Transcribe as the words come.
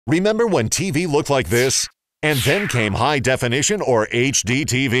Remember when TV looked like this? And then came high definition or HD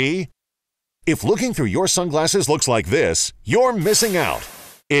TV? If looking through your sunglasses looks like this, you're missing out.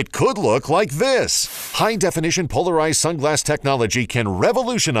 It could look like this. High-definition polarized sunglass technology can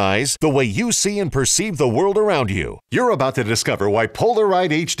revolutionize the way you see and perceive the world around you. You're about to discover why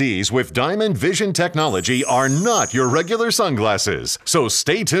Polaryte HDs with Diamond Vision technology are not your regular sunglasses. So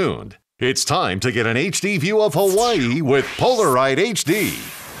stay tuned. It's time to get an HD view of Hawaii with Polaryte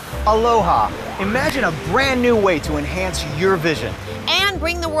HD. Aloha! Imagine a brand new way to enhance your vision. And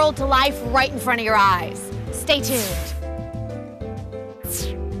bring the world to life right in front of your eyes. Stay tuned.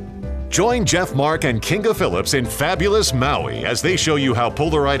 Join Jeff Mark and Kinga Phillips in fabulous Maui as they show you how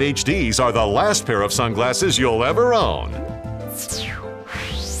Polaryte HDs are the last pair of sunglasses you'll ever own.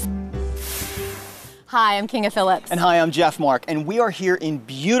 Hi, I'm Kinga Phillips. And hi, I'm Jeff Mark, and we are here in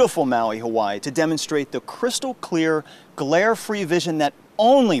beautiful Maui, Hawaii to demonstrate the crystal clear, glare-free vision that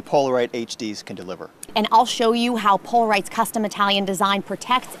only Polaryte HDs can deliver. And I'll show you how Polaryte's custom Italian design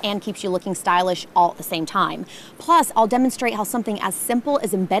protects and keeps you looking stylish all at the same time. Plus, I'll demonstrate how something as simple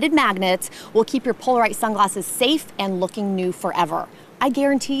as embedded magnets will keep your Polaryte sunglasses safe and looking new forever. I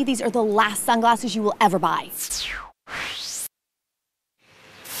guarantee these are the last sunglasses you will ever buy.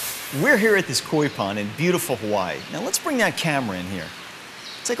 We're here at this koi pond in beautiful Hawaii. Now let's bring that camera in here.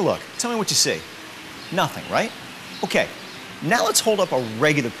 Take a look. Tell me what you see. Nothing, right? Okay, now let's hold up a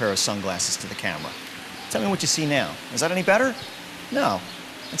regular pair of sunglasses to the camera. Tell me what you see now. Is that any better? No,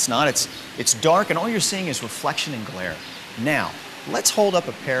 it's not. It's dark and all you're seeing is reflection and glare. Now, let's hold up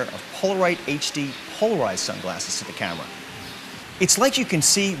a pair of Polaryte HD polarized sunglasses to the camera. It's like you can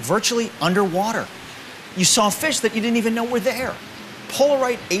see virtually underwater. You saw fish that you didn't even know were there.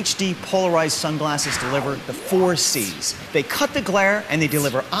 Polaryte HD polarized sunglasses deliver the 4 C's. They cut the glare and they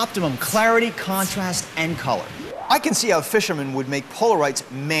deliver optimum clarity, contrast, and color. I can see how fishermen would make Polarytes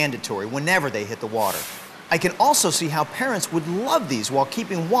mandatory whenever they hit the water. I can also see how parents would love these while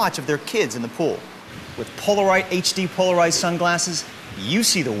keeping watch of their kids in the pool. With Polaryte HD polarized sunglasses, you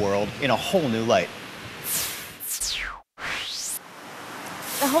see the world in a whole new light.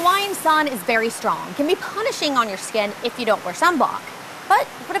 The Hawaiian sun is very strong, can be punishing on your skin if you don't wear sunblock. But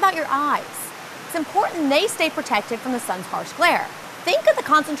what about your eyes? It's important they stay protected from the sun's harsh glare. Think of the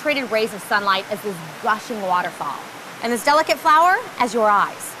concentrated rays of sunlight as this gushing waterfall, and this delicate flower as your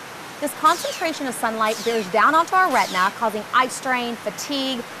eyes. This concentration of sunlight bears down onto our retina, causing eye strain,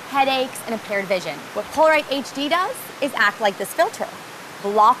 fatigue, headaches, and impaired vision. What Polaryte HD does is act like this filter,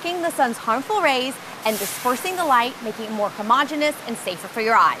 blocking the sun's harmful rays and dispersing the light, making it more homogeneous and safer for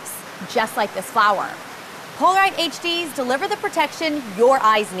your eyes, just like this flower. Polaryte HDs deliver the protection your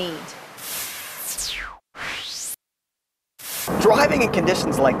eyes need. Driving in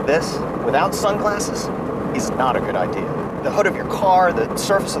conditions like this, without sunglasses, is not a good idea. The hood of your car, the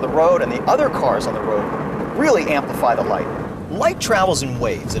surface of the road, and the other cars on the road really amplify the light. Light travels in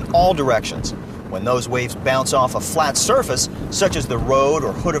waves in all directions. When those waves bounce off a flat surface, such as the road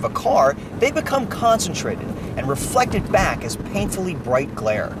or hood of a car, they become concentrated and reflected back as painfully bright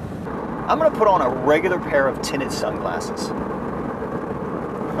glare. I'm going to put on a regular pair of tinted sunglasses.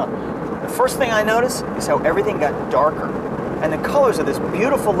 The first thing I notice is how everything got darker, and the colors of this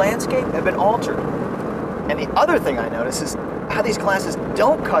beautiful landscape have been altered. And the other thing I notice is how these glasses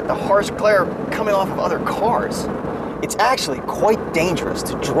don't cut the harsh glare coming off of other cars. It's actually quite dangerous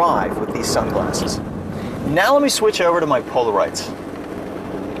to drive with these sunglasses. Now let me switch over to my Polarytes.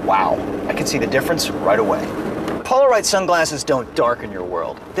 Wow, I can see the difference right away. Polaryte sunglasses don't darken your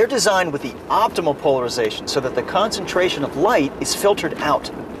world. They're designed with the optimal polarization so that the concentration of light is filtered out.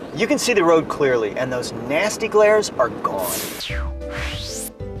 You can see the road clearly, and those nasty glares are gone.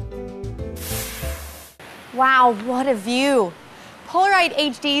 Wow, what a view. Polaryte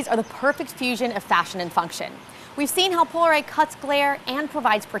HDs are the perfect fusion of fashion and function. We've seen how Polaryte cuts glare and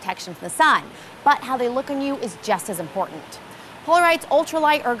provides protection from the sun, but how they look on you is just as important. Polaryte's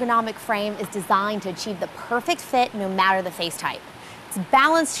ultralight ergonomic frame is designed to achieve the perfect fit no matter the face type. Its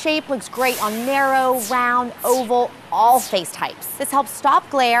balanced shape looks great on narrow, round, oval, all face types. This helps stop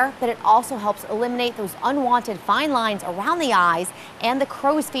glare, but it also helps eliminate those unwanted fine lines around the eyes and the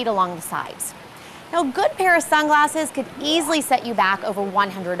crow's feet along the sides. Now, a good pair of sunglasses could easily set you back over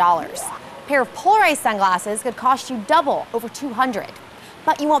 $100. A pair of Polaryte sunglasses could cost you double, over $200.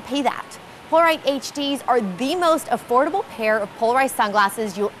 But you won't pay that. Polaryte HDs are the most affordable pair of polarized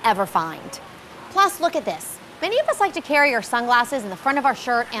sunglasses you'll ever find. Plus, look at this. Many of us like to carry our sunglasses in the front of our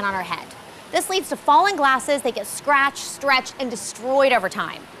shirt and on our head. This leads to fallen glasses that get scratched, stretched, and destroyed over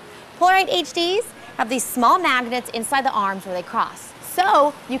time. Polaryte HDs have these small magnets inside the arms where they cross,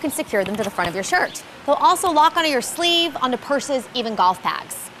 so you can secure them to the front of your shirt. They'll also lock onto your sleeve, onto purses, even golf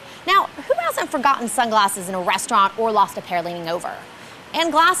bags. Now, who hasn't forgotten sunglasses in a restaurant or lost a pair leaning over?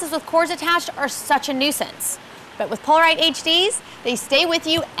 And glasses with cords attached are such a nuisance. But with Polaryte HDs, they stay with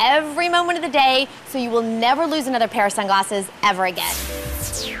you every moment of the day, so you will never lose another pair of sunglasses ever again.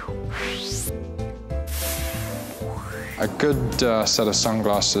 A good set of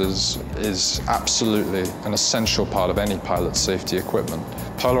sunglasses is absolutely an essential part of any pilot's safety equipment.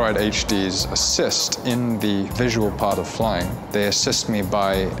 Polaryte HDs assist in the visual part of flying. They assist me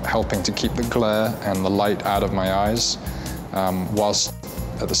by helping to keep the glare and the light out of my eyes, whilst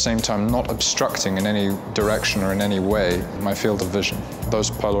at the same time not obstructing in any direction or in any way my field of vision. Those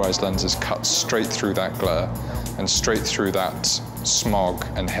polarized lenses cut straight through that glare and straight through that smog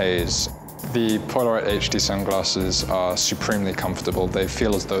and haze. The Polaryte HD sunglasses are supremely comfortable. They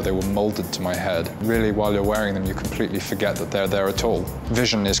feel as though they were molded to my head. Really, while you're wearing them, you completely forget that they're there at all.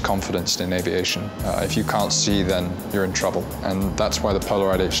 Vision is confidence in aviation. If you can't see, then you're in trouble. And that's why the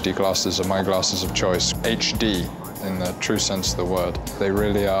Polaryte HD glasses are my glasses of choice. HD, in the true sense of the word. They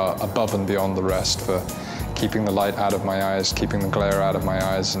really are above and beyond the rest for keeping the light out of my eyes, keeping the glare out of my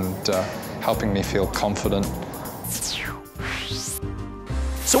eyes, and helping me feel confident.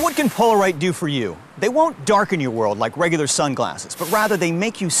 So what can Polaryte do for you? They won't darken your world like regular sunglasses, but rather they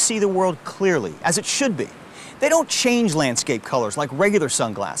make you see the world clearly, as it should be. They don't change landscape colors like regular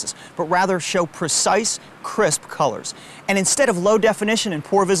sunglasses, but rather show precise, crisp colors. And instead of low definition and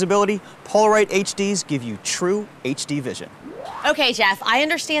poor visibility, Polaryte HDs give you true HD vision. Okay, Jeff, I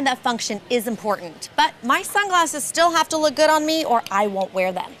understand that function is important, but my sunglasses still have to look good on me or I won't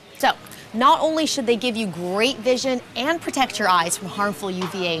wear them. So, not only should they give you great vision and protect your eyes from harmful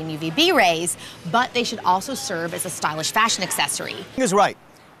UVA and UVB rays, but they should also serve as a stylish fashion accessory. He's right.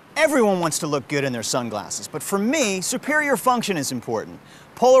 Everyone wants to look good in their sunglasses, but for me, superior function is important.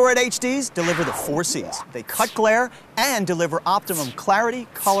 Polaryte HDs deliver the 4 C's. They cut glare and deliver optimum clarity,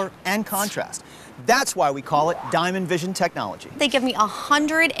 color, and contrast. That's why we call it Diamond Vision technology. They give me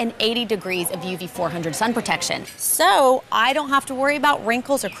 180 degrees of UV 400 sun protection, so I don't have to worry about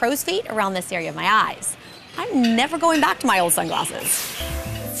wrinkles or crow's feet around this area of my eyes. I'm never going back to my old sunglasses.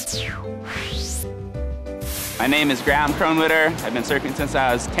 My name is Graham Kronwitter. I've been surfing since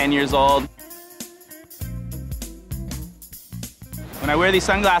I was 10 years old. When I wear these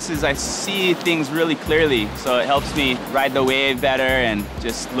sunglasses, I see things really clearly, so it helps me ride the wave better and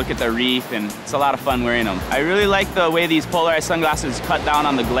just look at the reef, and it's a lot of fun wearing them. I really like the way these polarized sunglasses cut down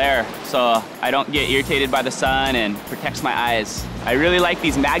on the glare, so I don't get irritated by the sun and protects my eyes. I really like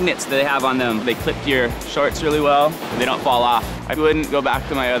these magnets that they have on them. They clip to your shorts really well, and they don't fall off. I wouldn't go back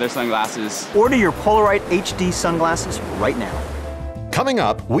to my other sunglasses. Order your Polaryte HD sunglasses right now. Coming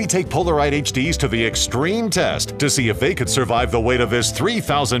up, we take Polaryte HDs to the extreme test to see if they could survive the weight of this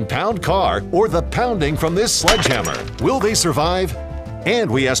 3,000-pound car or the pounding from this sledgehammer. Will they survive?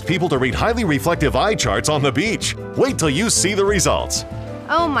 And we asked people to read highly reflective eye charts on the beach. Wait till you see the results.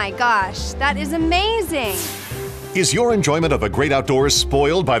 Oh my gosh, that is amazing! Is your enjoyment of the great outdoors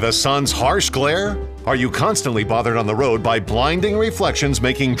spoiled by the sun's harsh glare? Are you constantly bothered on the road by blinding reflections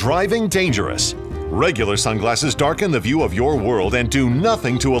making driving dangerous? Regular sunglasses darken the view of your world and do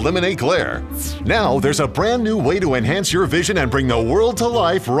nothing to eliminate glare. Now there's a brand new way to enhance your vision and bring the world to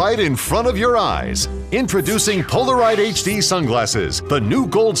life right in front of your eyes. Introducing Polaryte HD Sunglasses, the new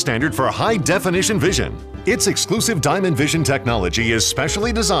gold standard for high-definition vision. Its exclusive Diamond Vision technology is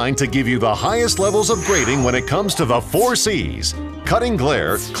specially designed to give you the highest levels of grading when it comes to the 4 C's: cutting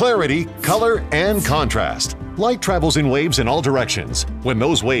glare, clarity, color, and contrast. Light travels in waves in all directions. When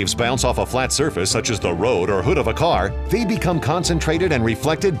those waves bounce off a flat surface such as the road or hood of a car, they become concentrated and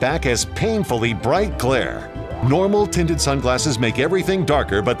reflected back as painfully bright glare. Normal tinted sunglasses make everything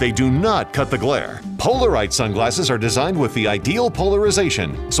darker, but they do not cut the glare. Polaryte sunglasses are designed with the ideal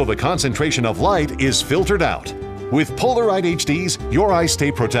polarization, so the concentration of light is filtered out. With Polaryte HDs, your eyes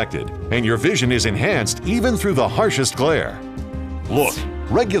stay protected, and your vision is enhanced even through the harshest glare. Look,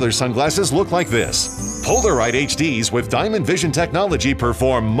 regular sunglasses look like this. Polaryte HDs with Diamond Vision technology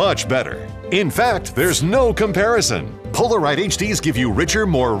perform much better. In fact, there's no comparison. Polaryte HDs give you richer,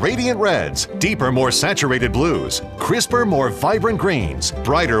 more radiant reds, deeper, more saturated blues, crisper, more vibrant greens,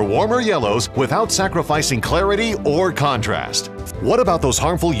 brighter, warmer yellows without sacrificing clarity or contrast. What about those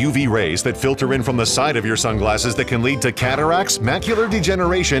harmful UV rays that filter in from the side of your sunglasses that can lead to cataracts, macular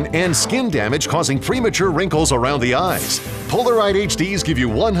degeneration, and skin damage causing premature wrinkles around the eyes? Polaryte HDs give you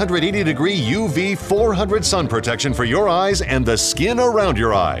 180-degree UV 400 sun protection for your eyes and the skin around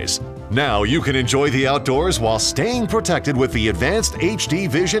your eyes. Now you can enjoy the outdoors while staying protected with the advanced HD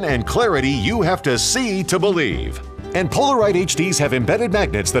vision and clarity you have to see to believe. And Polaryte HDs have embedded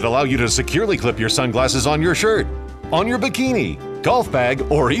magnets that allow you to securely clip your sunglasses on your shirt, on your bikini, golf bag,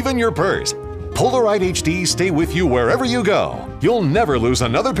 or even your purse. Polaryte HDs stay with you wherever you go. You'll never lose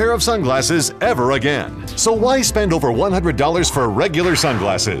another pair of sunglasses ever again. So why spend over $100 for regular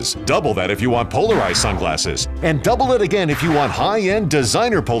sunglasses? Double that if you want polarized sunglasses, and double it again if you want high-end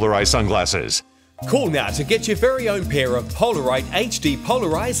designer polarized sunglasses. Call now to get your very own pair of Polaryte HD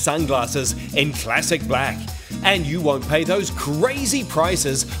polarized sunglasses in classic black. And you won't pay those crazy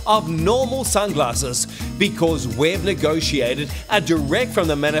prices of normal sunglasses because we've negotiated a direct from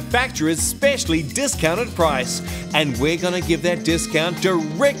the manufacturer's specially discounted price. And we're going to give that discount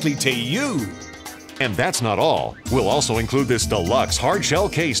directly to you. And that's not all. We'll also include this deluxe hard shell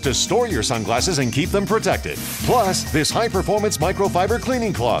case to store your sunglasses and keep them protected. Plus, this high-performance microfiber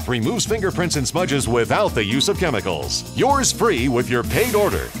cleaning cloth removes fingerprints and smudges without the use of chemicals. Yours free with your paid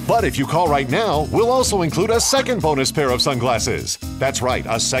order. But if you call right now, we'll also include a second bonus pair of sunglasses. That's right,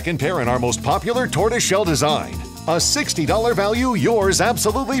 a second pair in our most popular tortoiseshell design. A $60 value, yours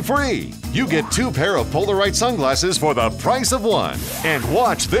absolutely free. You get 2 pair of Polaryte sunglasses for the price of 1. And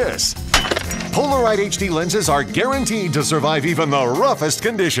watch this. Polaryte HD lenses are guaranteed to survive even the roughest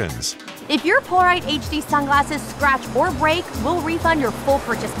conditions. If your Polaryte HD sunglasses scratch or break, we'll refund your full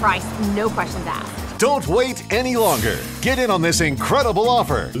purchase price, no questions asked. Don't wait any longer. Get in on this incredible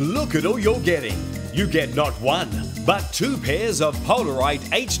offer. Look at all you're getting. You get not 1, but 2 pairs of Polaryte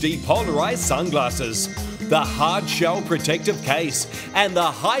HD polarized sunglasses, the hard shell protective case, and the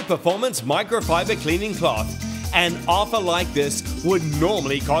high-performance microfiber cleaning cloth. An offer like this would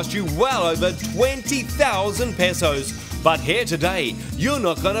normally cost you well over 20,000 pesos. But here today, you're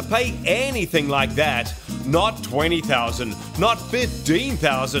not going to pay anything like that. Not 20,000, not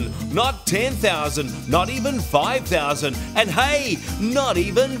 15,000, not 10,000, not even 5,000, and hey, not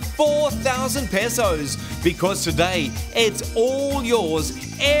even 4,000 pesos. Because today, it's all yours,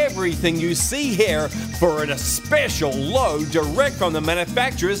 everything you see here, for at a special low direct from the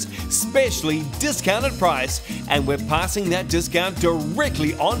manufacturer's specially discounted price. And we're passing that discount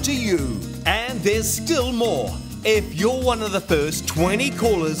directly on to you. And there's still more. If you're one of the first 20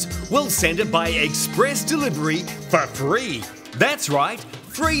 callers, we'll send it by express delivery for free. That's right,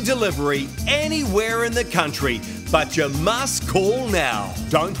 free delivery anywhere in the country, but you must call now.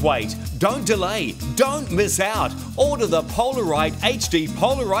 Don't wait, don't delay, don't miss out. Order the Polaryte HD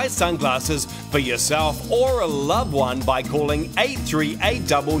polarized sunglasses for yourself or a loved one by calling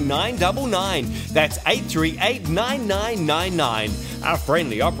 838-9999. That's 838-9999. Our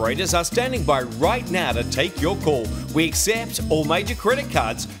friendly operators are standing by right now to take your call. We accept all major credit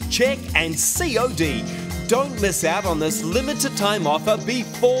cards, check and COD. Don't miss out on this limited time offer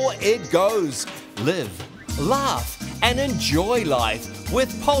before it goes. Live, laugh and enjoy life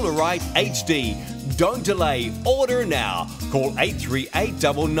with Polaryte HD. Don't delay, order now. Call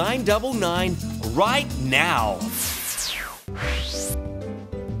 838-9999 right now.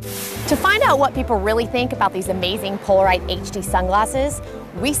 To find out what people really think about these amazing Polaryte HD sunglasses,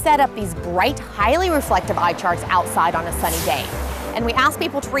 we set up these bright, highly reflective eye charts outside on a sunny day. And we asked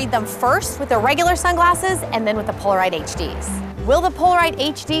people to read them first with their regular sunglasses and then with the Polaryte HDs. Will the Polaryte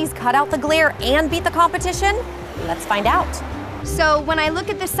HDs cut out the glare and beat the competition? Let's find out. So when I look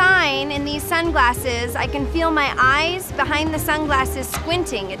at the sign in these sunglasses, I can feel my eyes behind the sunglasses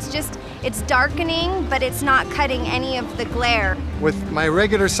squinting. It's darkening, but it's not cutting any of the glare. With my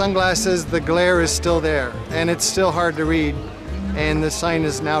regular sunglasses, the glare is still there, and it's still hard to read, and the sign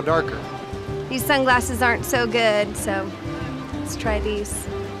is now darker. These sunglasses aren't so good, so let's try these.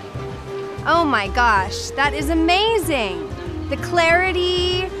 Oh my gosh, that is amazing. The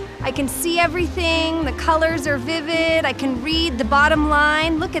clarity, I can see everything, the colors are vivid, I can read the bottom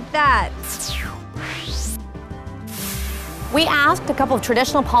line. Look at that. We asked a couple of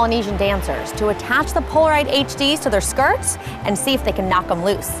traditional Polynesian dancers to attach the Polaryte HDs to their skirts and see if they can knock them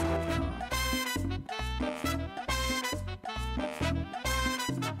loose.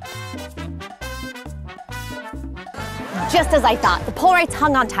 Just as I thought, the Polarytes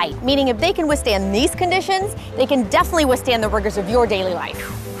hung on tight, meaning if they can withstand these conditions, they can definitely withstand the rigors of your daily life.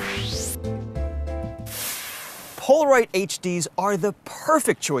 Polaryte HDs are the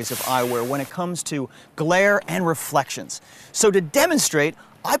perfect choice of eyewear when it comes to glare and reflections. So to demonstrate,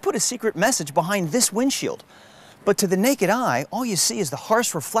 I put a secret message behind this windshield. But to the naked eye, all you see is the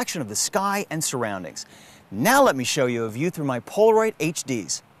harsh reflection of the sky and surroundings. Now let me show you a view through my Polaryte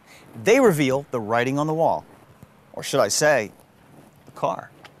HDs. They reveal the writing on the wall. Or should I say, the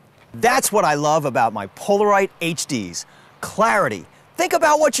car. That's what I love about my Polaryte HDs. Clarity. Think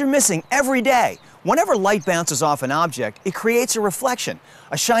about what you're missing every day. Whenever light bounces off an object, it creates a reflection.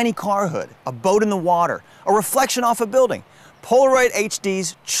 A shiny car hood, a boat in the water, a reflection off a building. Polaryte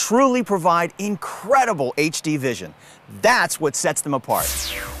HDs truly provide incredible HD vision. That's what sets them apart.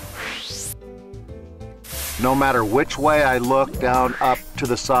 No matter which way I look, down, up, to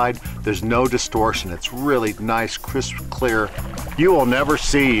the side, there's no distortion. It's really nice, crisp, clear. You will never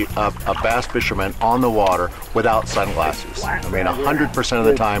see a bass fisherman on the water without sunglasses. I mean, 100% of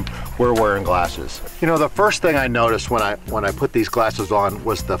the time, we're wearing glasses. You know, the first thing I noticed when I put these glasses on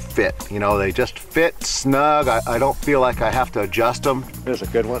was the fit. You know, they just fit snug. I don't feel like I have to adjust them. Here's a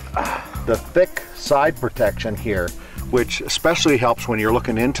good one. The thick side protection here, which especially helps when you're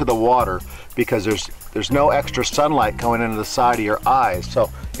looking into the water because there's no extra sunlight going into the side of your eyes, so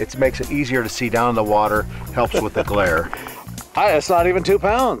it makes it easier to see down in the water, helps with the glare. It's not even 2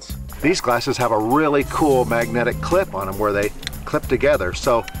 pounds. These glasses have a really cool magnetic clip on them where they clip together,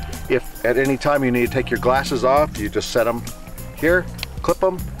 so if at any time you need to take your glasses off, you just set them here, clip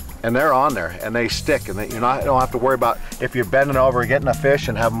them, and they're on there, and they stick, and you don't have to worry about if you're bending over getting a fish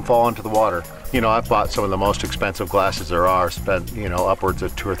and have them fall into the water. You know, I've bought some of the most expensive glasses there are, spent, you know, upwards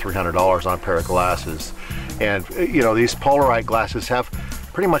of $200 or $300 on a pair of glasses. And, you know, these Polaryte glasses have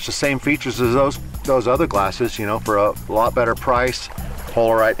pretty much the same features as those other glasses, you know, for a lot better price.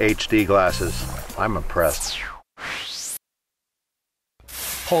 Polaryte HD glasses. I'm impressed.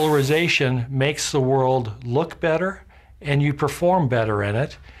 Polarization makes the world look better, and you perform better in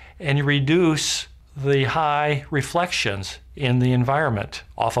it, and you reduce the high reflections in the environment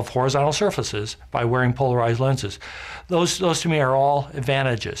off of horizontal surfaces by wearing polarized lenses. Those to me are all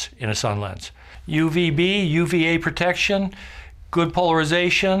advantages in a sun lens. UVB, UVA protection, good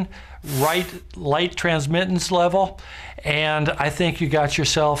polarization, right light transmittance level, and I think you got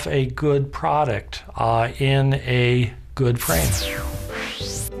yourself a good product in a good frame.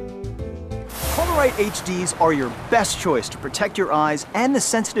 Polaryte HDs are your best choice to protect your eyes and the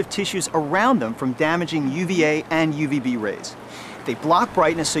sensitive tissues around them from damaging UVA and UVB rays. They block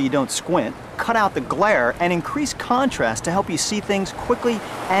brightness so you don't squint, cut out the glare, and increase contrast to help you see things quickly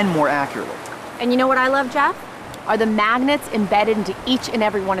and more accurately. And you know what I love, Jeff? Are the magnets embedded into each and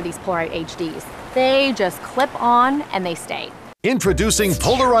every one of these Polaryte HDs. They just clip on and they stay. Introducing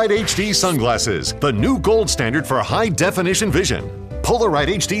Polaryte HD Sunglasses, the new gold standard for high-definition vision. Polaryte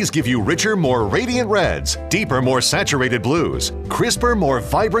HDs give you richer, more radiant reds, deeper, more saturated blues, crisper, more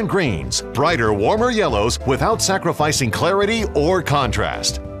vibrant greens, brighter, warmer yellows without sacrificing clarity or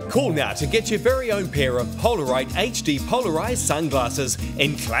contrast. Call now to get your very own pair of Polaryte HD polarized sunglasses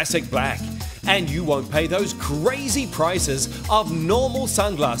in classic black. And you won't pay those crazy prices of normal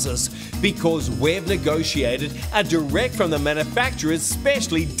sunglasses because we've negotiated a direct from the manufacturer's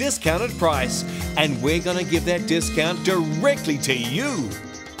specially discounted price. And we're going to give that discount directly to you.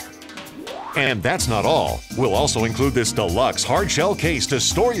 And that's not all. We'll also include this deluxe hard shell case to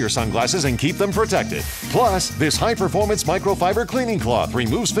store your sunglasses and keep them protected. Plus, this high-performance microfiber cleaning cloth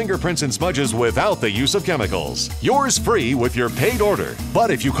removes fingerprints and smudges without the use of chemicals. Yours free with your paid order. But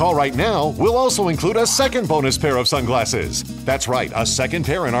if you call right now, we'll also include a second bonus pair of sunglasses. That's right, a second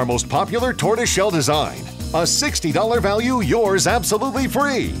pair in our most popular tortoiseshell design. A $60 value, yours absolutely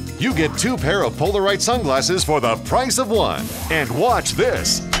free. You get 2 pair of Polaryte sunglasses for the price of 1. And watch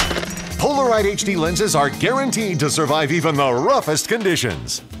this. Polaryte HD lenses are guaranteed to survive even the roughest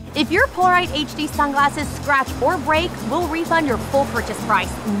conditions. If your Polaryte HD sunglasses scratch or break, we'll refund your full purchase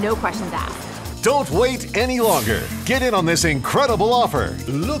price, no questions asked. Don't wait any longer. Get in on this incredible offer.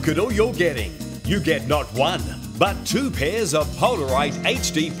 Look at all you're getting. You get not 1, but 2 pairs of Polaryte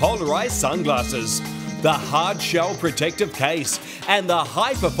HD polarized sunglasses, the hard shell protective case, and the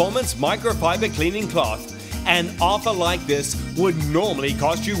high-performance microfiber cleaning cloth. An offer like this would normally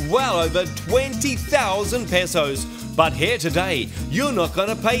cost you well over 20,000 pesos. But here today, you're not going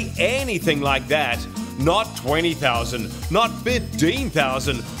to pay anything like that. Not 20,000, not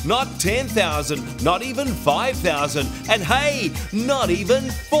 15,000, not 10,000, not even 5,000, and hey, not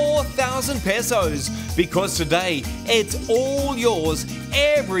even 4,000 pesos. Because today, it's all yours,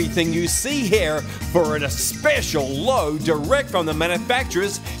 everything you see here, for at a special low, direct from the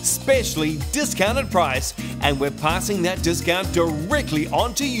manufacturer's specially discounted price. And we're passing that discount directly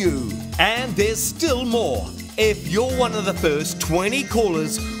on to you. And there's still more. If you're one of the first 20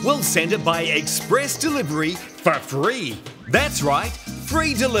 callers, we'll send it by express delivery for free. That's right,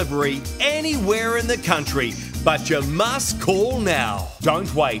 free delivery anywhere in the country. But you must call now.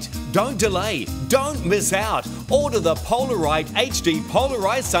 Don't wait, don't delay, don't miss out. Order the Polaryte HD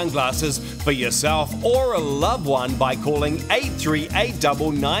polarized sunglasses for yourself or a loved one by calling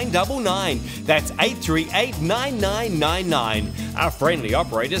 838-9999. That's 838-9999. Our friendly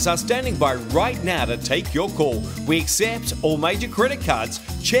operators are standing by right now to take your call. We accept all major credit cards,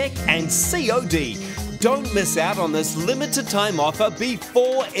 check and COD. Don't miss out on this limited time offer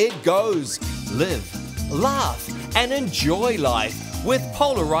before it goes. Live, laugh, and enjoy life with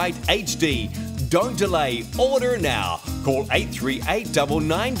Polaryte HD. Don't delay, order now. Call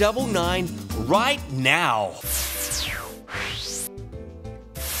 838-9999 right now.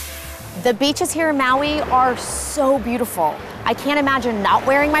 The beaches here in Maui are so beautiful. I can't imagine not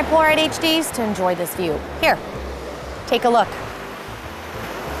wearing my Polaryte HDs to enjoy this view. Here, take a look.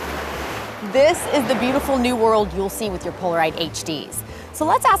 This is the beautiful new world you'll see with your Polaryte HDs. So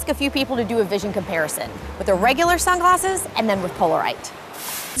let's ask a few people to do a vision comparison with their regular sunglasses and then with Polaryte.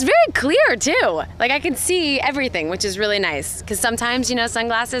 It's very clear too. Like I can see everything, which is really nice. Because sometimes, you know,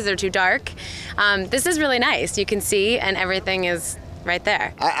 sunglasses are too dark. This is really nice. You can see and everything is right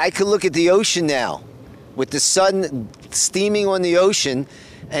there. I could look at the ocean now with the sun steaming on the ocean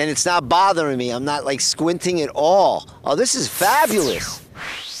and it's not bothering me. I'm not like squinting at all. Oh, this is fabulous.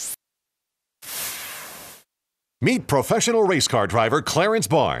 Meet professional race car driver Clarence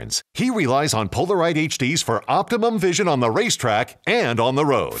Barnes. He relies on Polaryte HDs for optimum vision on the racetrack and on the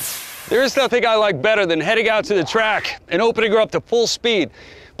road. There is nothing I like better than heading out to the track and opening her up to full speed.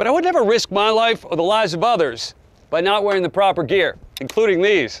 But I would never risk my life or the lives of others by not wearing the proper gear, including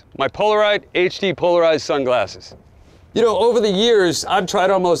these, my Polaryte HD polarized sunglasses. You know, over the years, I've tried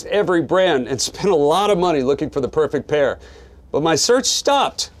almost every brand and spent a lot of money looking for the perfect pair. But my search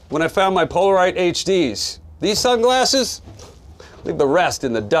stopped when I found my Polaryte HDs. These sunglasses, leave the rest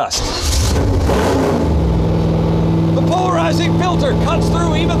in the dust. The polarizing filter cuts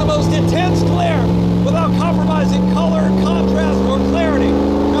through even the most intense glare without compromising color, contrast, or clarity.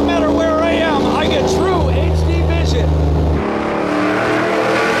 No matter where I am, I get true HD vision.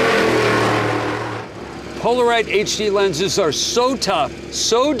 Polaryte HD lenses are so tough,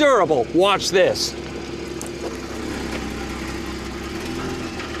 so durable. Watch this.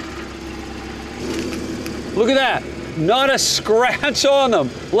 Look at that, not a scratch on them,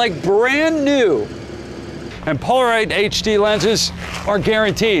 like brand new. And Polaryte HD lenses are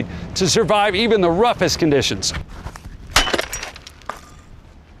guaranteed to survive even the roughest conditions.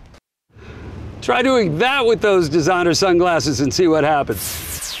 Try doing that with those designer sunglasses and see what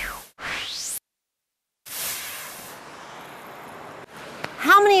happens.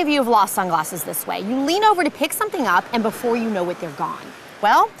 How many of you have lost sunglasses this way? You lean over to pick something up and before you know it, they're gone.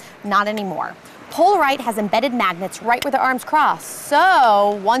 Well, not anymore. Polaryte has embedded magnets right where the arms cross.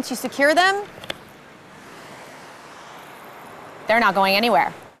 So once you secure them, they're not going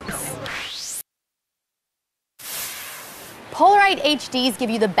anywhere. Polaryte HDs give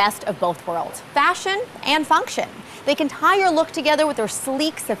you the best of both worlds, fashion and function. They can tie your look together with their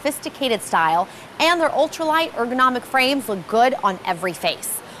sleek, sophisticated style, and their ultralight ergonomic frames look good on every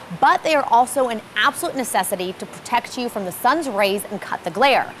face. But they are also an absolute necessity to protect you from the sun's rays and cut the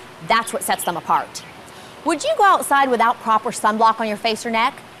glare. That's what sets them apart. Would you go outside without proper sunblock on your face or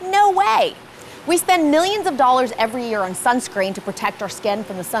neck? No way. We spend millions of dollars every year on sunscreen to protect our skin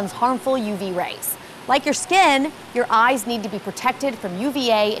from the sun's harmful UV rays. Like your skin, your eyes need to be protected from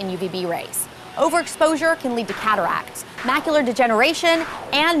UVA and UVB rays. Overexposure can lead to cataracts, macular degeneration,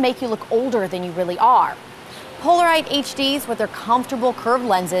 and make you look older than you really are. Polaryte HDs with their comfortable curved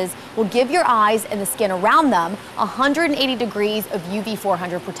lenses will give your eyes and the skin around them 180 degrees of UV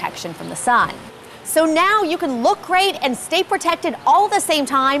 400 protection from the sun. So now you can look great and stay protected all at the same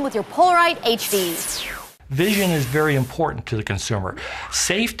time with your Polaryte HDs. Vision is very important to the consumer.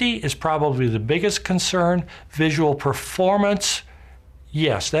 Safety is probably the biggest concern. Visual performance,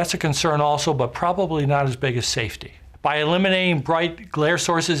 yes, that's a concern also, but probably not as big as safety. By eliminating bright glare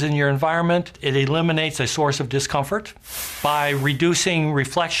sources in your environment, it eliminates a source of discomfort. By reducing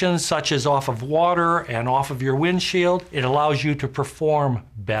reflections such as off of water and off of your windshield, it allows you to perform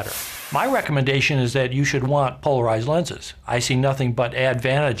better. My recommendation is that you should want polarized lenses. I see nothing but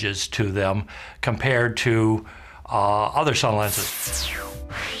advantages to them compared to other sun lenses.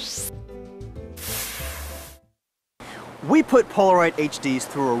 We put Polaryte HDs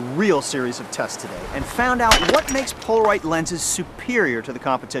through a real series of tests today and found out what makes Polaryte lenses superior to the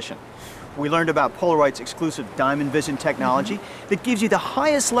competition. We learned about Polaryte's exclusive Diamond Vision technology that gives you the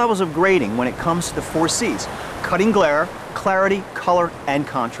highest levels of grading when it comes to the 4 C's: cutting glare, clarity, color, and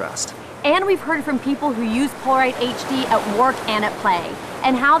contrast. And we've heard from people who use Polaryte HD at work and at play,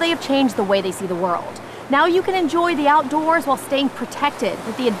 and how they have changed the way they see the world. Now you can enjoy the outdoors while staying protected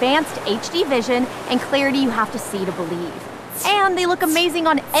with the advanced HD vision and clarity you have to see to believe. And they look amazing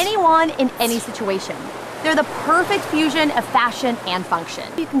on anyone in any situation. They're the perfect fusion of fashion and function.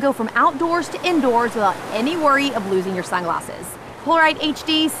 You can go from outdoors to indoors without any worry of losing your sunglasses. Polaryte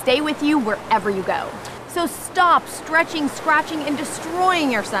HDs stay with you wherever you go. So stop stretching, scratching, and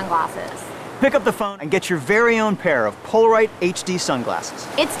destroying your sunglasses. pick up the phone and get your very own pair of Polaryte HD sunglasses.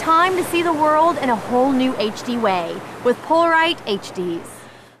 It's time to see the world in a whole new HD way with Polaryte HDs.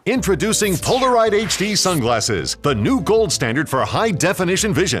 Introducing Polaryte HD Sunglasses, the new gold standard for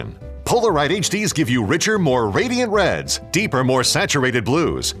high-definition vision. Polaryte HDs give you richer, more radiant reds, deeper, more saturated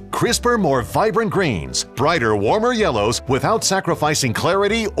blues, crisper, more vibrant greens, brighter, warmer yellows without sacrificing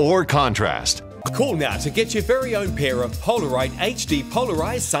clarity or contrast. Call now to get your very own pair of Polaryte HD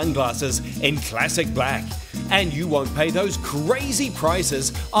polarized sunglasses in classic black. And you won't pay those crazy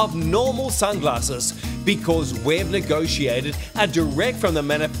prices of normal sunglasses because we've negotiated a direct from the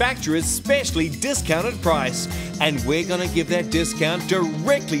manufacturer's specially discounted price. And we're going to give that discount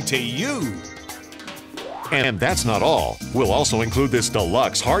directly to you. And that's not all. We'll also include this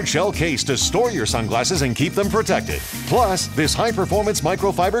deluxe hard shell case to store your sunglasses and keep them protected. Plus, this high-performance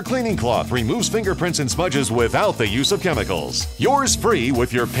microfiber cleaning cloth removes fingerprints and smudges without the use of chemicals. Yours free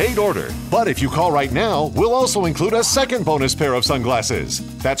with your paid order. But if you call right now, we'll also include a second bonus pair of sunglasses.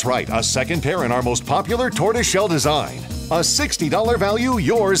 That's right, a second pair in our most popular tortoiseshell design. A $60 value,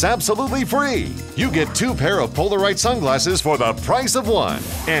 yours absolutely free. You get 2 pair of Polaryte sunglasses for the price of 1.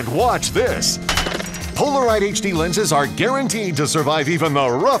 And watch this. Polaryte HD lenses are guaranteed to survive even the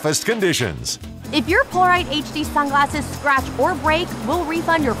roughest conditions. If your Polaryte HD sunglasses scratch or break, we'll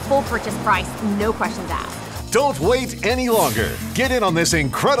refund your full purchase price, no questions asked. Don't wait any longer. Get in on this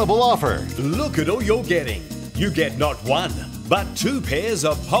incredible offer. Look at all you're getting. You get not 1, but 2 pairs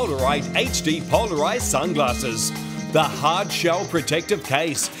of Polaryte HD polarized sunglasses, the hard shell protective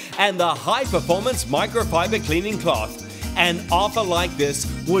case, and the high-performance microfiber cleaning cloth. An offer like this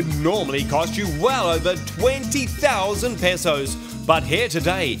would normally cost you well over 20,000 pesos. But here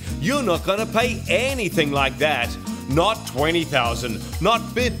today, you're not going to pay anything like that. Not 20,000, not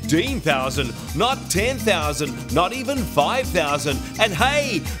 15,000, not 10,000, not even 5,000, and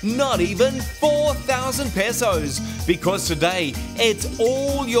hey, not even 4,000 pesos. Because today, it's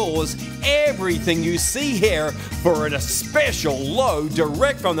all yours, everything you see here, for a special low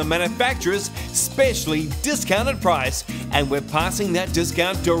direct from the manufacturer's specially discounted price. And we're passing that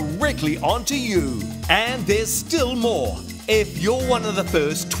discount directly on to you. And there's still more. If you're one of the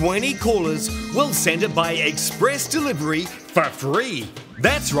first 20 callers, we'll send it by express delivery for free.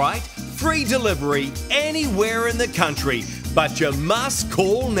 That's right, free delivery anywhere in the country. But you must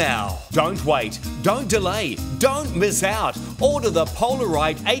call now. Don't wait, don't delay, don't miss out. Order the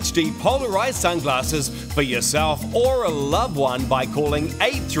Polaryte HD polarized sunglasses for yourself or a loved one by calling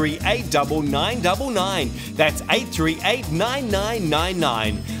 838-9999. That's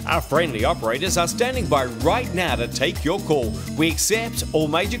 838-9999. Our friendly operators are standing by right now to take your call. We accept all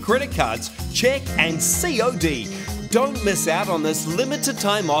major credit cards, check and COD. Don't miss out on this limited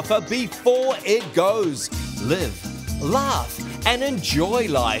time offer before it goes. Live, laugh, and enjoy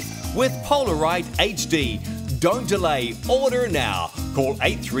life with Polaryte HD. Don't delay, order now. Call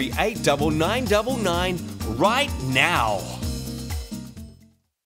 838-9999 right now.